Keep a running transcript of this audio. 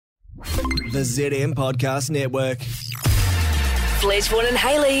The ZM Podcast Network. Fletch, Vaughan and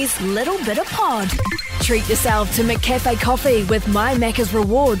Hayley's Little Bitta Pod. Treat yourself to McCafe coffee with My Macca's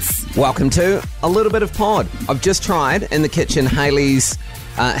Rewards. Welcome to a little bit of pod. I've just tried in the kitchen Hayley's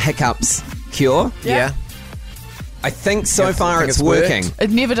hiccups cure. Yeah. I think so far it's working.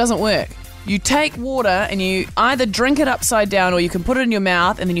 It never doesn't work. You take water and you either drink it upside down or you can put it in your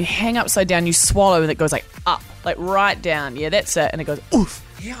mouth and then you hang upside down, you swallow and it goes like up, like right down. Yeah, that's it. And it goes oof.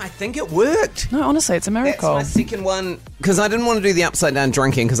 Yeah, I think it worked. No, honestly, it's a miracle. That's my second one, because I didn't want to do the upside down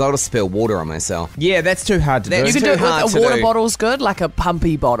drinking because I would have spilled water on myself. Yeah, that's too hard to do. You can too do it hard with to a water do. bottle's good, like a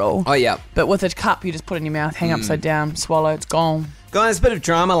pumpy bottle. Oh, yeah. But with a cup, you just put it in your mouth, hang upside down, swallow, it's gone. Guys, a bit of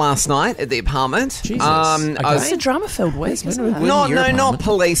drama last night at the apartment. Jesus. It's a drama-filled week, isn't it? Not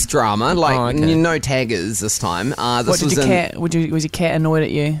police drama, like okay. no taggers this time. Was your cat annoyed at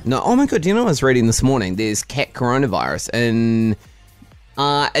you? No, oh my God, do you know what I was reading this morning? There's cat coronavirus in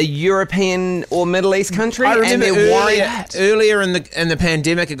a European or Middle East country. I remember and they're worried. earlier in the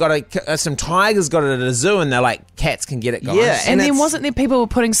pandemic, it got some tigers got it at a zoo, and they're like, cats can get it, guys. Yeah, And then wasn't there people were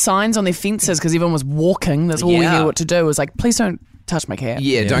putting signs on their fences because everyone was walking? That's all we Yeah. knew what to do. It was like, please don't touch my cat.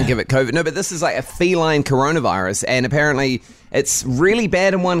 Yeah, don't give it COVID. No, but this is like a feline coronavirus, and apparently it's really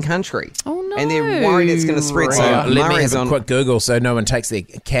bad in one country. Oh, no. And they're worried it's going to spread. So Let me Murray's have a on. quick Google so no one takes their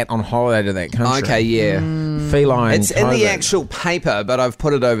cat on holiday to that country. Okay, yeah. Feline It's in the COVID. actual paper, but I've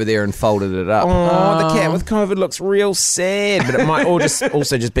put it over there and folded it up. Oh, the cat with COVID looks real sad, but it might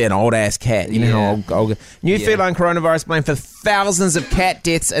also just be an old ass cat. You know how old. New feline coronavirus blamed for thousands of cat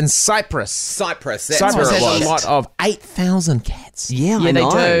deaths in Cyprus. Cyprus. That's Cyprus where it has was. a lot of 8,000 cats. Yeah, I Yeah, they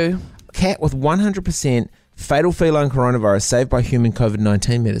know. do. Cat with 100% fatal feline coronavirus saved by human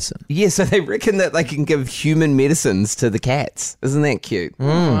COVID-19 medicine. Yeah, so they reckon that they can give human medicines to the cats. Isn't that cute?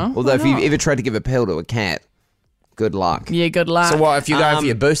 Although if you've ever tried to give a pill to a cat, good luck. Yeah, good luck. So what if you go for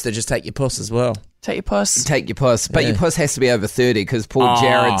your booster? Just take your puss as well. Take your puss. Take your puss. But your puss has to be over 30 because poor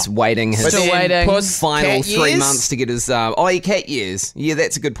Jared's waiting his Still waiting. final cat 3 years? months to get his... your cat years. Yeah,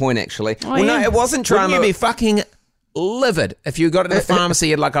 that's a good point, actually. Well, yeah. no, it wasn't Wouldn't drama. you be fucking livid if you got to the pharmacy,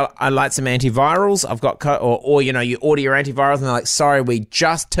 you'd like, I like some antivirals, I've got or you know, you order your antivirals and they're like, sorry,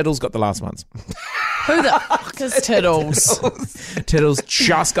 Tiddles got the last ones. Who the fuck is Tiddles? Tiddles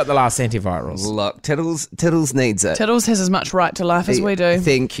just got the last antivirals. Look, Tiddles needs it. Tiddles has as much right to life as we do.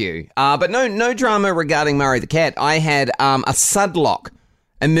 Thank you. But no drama regarding Murray the cat. I had a Sudlock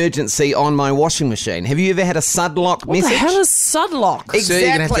emergency on my washing machine. Have you ever had a Sudlock What message? the hell is Sudlock? Exactly. So you're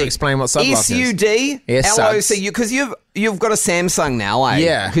gonna have to explain what Sudlock is. SUDLOC. Because you've got a Samsung now, eh?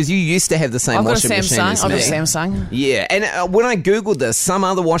 Yeah. Because you used to have the same I've got a washing machine Samsung. as I've me. got a Samsung. Yeah, and when I googled this, some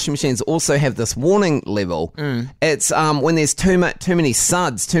other washing machines also have this warning level. It's when there's too many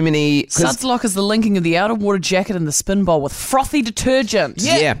suds, too many. Sudlock is the linking of the outer water jacket and the spin bowl with frothy detergent.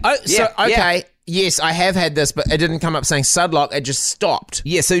 Yeah. Oh, so, Yeah. okay. Yes, I have had this, but it didn't come up saying Sudlock. It just stopped.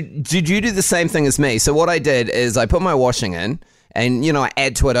 Yeah, so did you do the same thing as me? So what I did is I put my washing in and, you know, I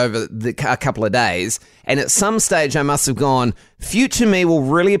add to it over a couple of days. And at some stage I must have gone, future me will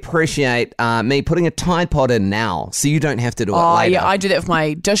really appreciate me putting a Tide Pod in now so you don't have to do it Oh, later. yeah, I do that with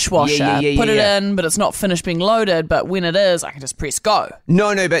my dishwasher. Yeah, Put it yeah. in, but it's not finished being loaded. But when it is, I can just press go.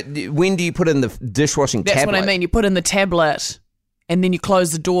 No, but when do you put in the dishwashing That's tablet? what I mean. You put in the tablet and then you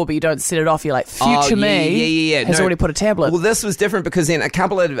close the door, but you don't set it off. You're like, future me has already put a tablet. Well, this was different because then a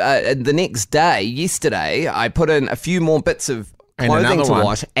couple of, the next day, yesterday, I put in a few more bits of clothing another to one.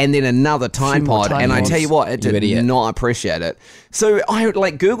 wash and then another Tide more Pod. Tide And I Pods. tell you what, it You did idiot. not appreciate it. So I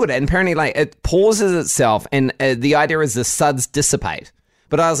Googled it and apparently it pauses itself and the idea is the suds dissipate.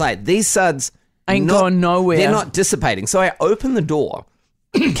 But I was like, these suds Ain't going nowhere. They're not dissipating. So I opened the door.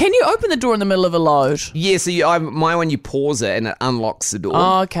 Can you open the door in the middle of a load? Yeah, so my one, you pause it and it unlocks the door.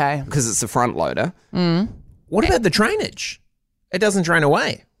 Oh, okay. Because it's a front loader. What about the drainage? It doesn't drain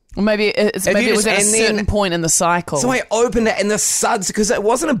away. Or maybe it was at a certain point in the cycle. So I opened it and the suds, because it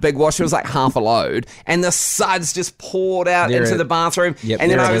wasn't a big wash, it was like half a load, and the suds just poured out There into it- the bathroom. Yep,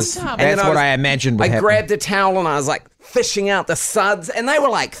 and then there I it was, is. and That's then what I imagined would I happen. grabbed a towel and I was like fishing out the suds, and they were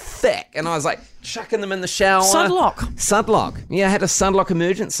like thick, and I was like chucking them in the shower. Sudlock. Yeah, I had a Sudlock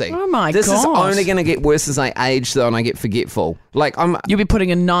emergency. Oh my This is God. only going to get worse as I age, though, and I get forgetful. Like You'll be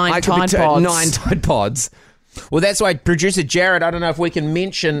putting in I nine could be Tide Pods. 9 Tide Pods. Well, that's why producer Jared, I don't know if we can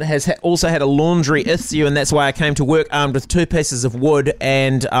mention, has also had a laundry issue, and that's why I came to work armed with 2 pieces of wood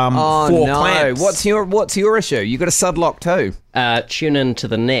and 4 clamps. What's your issue? You got a Sudlock too. Tune in to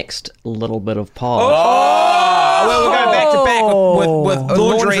the next little bit of pod. Oh, well, we're going back to back with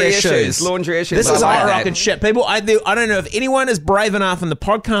laundry issues. Laundry issues. This I is like hot that. rockin' shit. People, I don't know if anyone is brave enough in the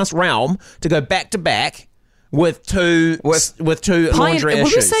podcast realm to go back to back with two laundry Would we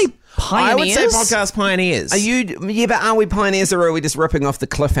issues. say pioneers? I would say podcast pioneers. Are you? Yeah, but are we pioneers or are we just ripping off the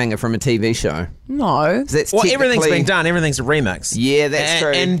cliffhanger from a TV show? No. That's Well, everything's technically- been done. Everything's a remix. Yeah, that's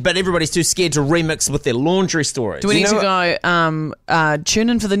true. But everybody's too scared to remix with their laundry stories. Do we need to go tune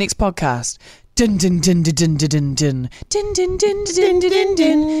in for the next podcast? Dun dun dun dun dun dun dun dun dun dun dun dun dun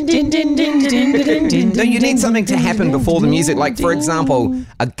dun dun dun dun. No, you need something to happen before the music. Like, for example,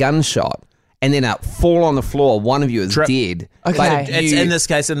 a gunshot, and then a fall on the floor. One of you is Drip. dead. Okay. But It's in this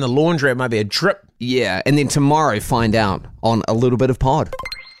case in the laundry. It might be a drip. yeah, and then tomorrow find out on A Little Bit of Pod.